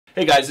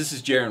Hey guys, this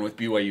is Jaron with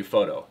BYU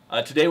Photo.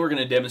 Today we're going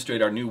to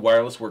demonstrate our new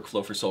wireless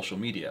workflow for social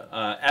media.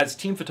 As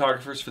team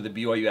photographers for the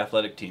BYU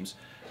athletic teams,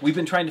 we've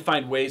been trying to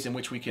find ways in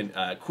which we can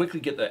quickly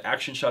get the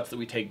action shots that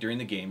we take during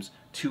the games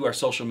to our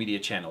social media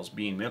channels,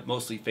 being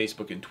mostly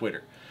Facebook and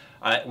Twitter.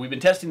 We've been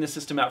testing this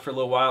system out for a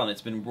little while and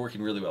it's been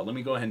working really well. Let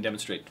me go ahead and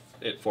demonstrate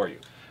it for you.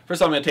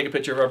 First of all, I'm going to take a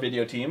picture of our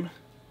video team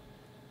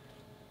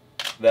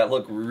that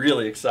look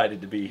really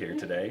excited to be here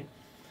today.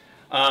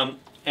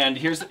 And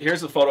here's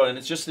the photo, and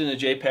it's just in a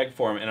JPEG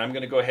form, and I'm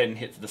going to go ahead and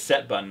hit the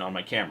set button on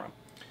my camera.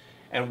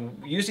 And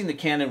using the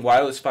Canon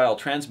wireless file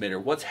transmitter,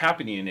 what's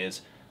happening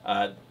is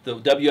the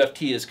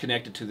WFT is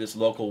connected to this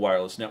local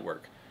wireless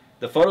network.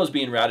 The photo is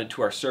being routed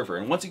to our server,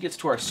 and once it gets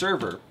to our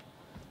server,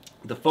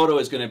 the photo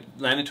is going to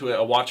land into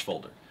a watch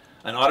folder.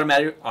 An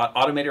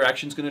automator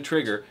action is going to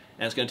trigger,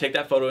 and it's going to take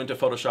that photo into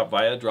Photoshop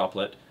via a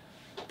droplet,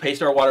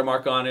 paste our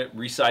watermark on it,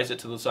 resize it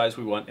to the size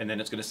we want, and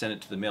then it's going to send it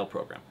to the mail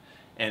program.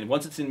 And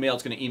once it's in mail,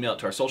 it's going to email it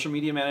to our social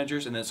media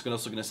managers, and then it's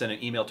also going to send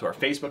an email to our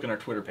Facebook and our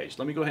Twitter page.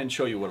 Let me go ahead and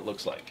show you what it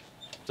looks like.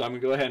 So I'm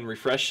going to go ahead and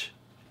refresh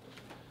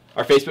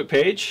our Facebook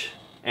page,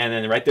 and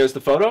then right there's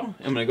the photo.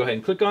 I'm going to go ahead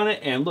and click on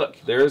it, and look,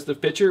 there's the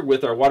picture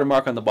with our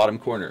watermark on the bottom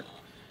corner.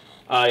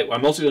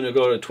 I'm also going to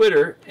go to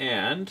Twitter,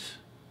 and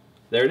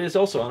there it is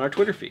also on our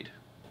Twitter feed.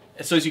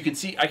 So as you can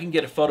see, I can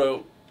get a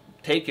photo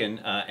taken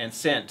and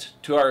sent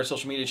to our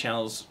social media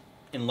channels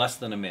in less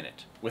than a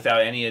minute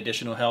without any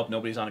additional help.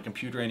 Nobody's on a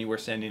computer anywhere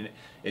sending it.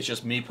 It's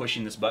just me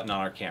pushing this button on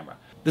our camera.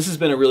 This has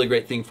been a really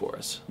great thing for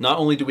us. Not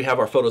only do we have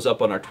our photos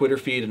up on our Twitter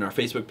feed and our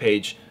Facebook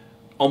page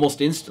almost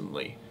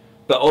instantly,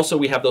 but also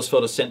we have those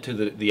photos sent to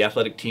the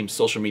athletic team's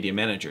social media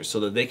managers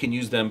so that they can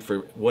use them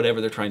for whatever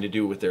they're trying to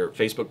do with their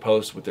Facebook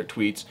posts, with their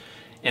tweets,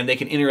 and they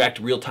can interact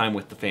real time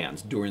with the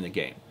fans during the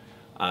game.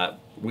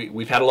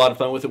 We've had a lot of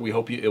fun with it. We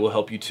hope it will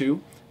help you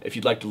too. If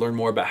you'd like to learn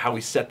more about how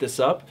we set this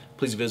up,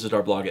 please visit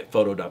our blog at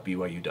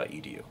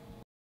photo.byu.edu.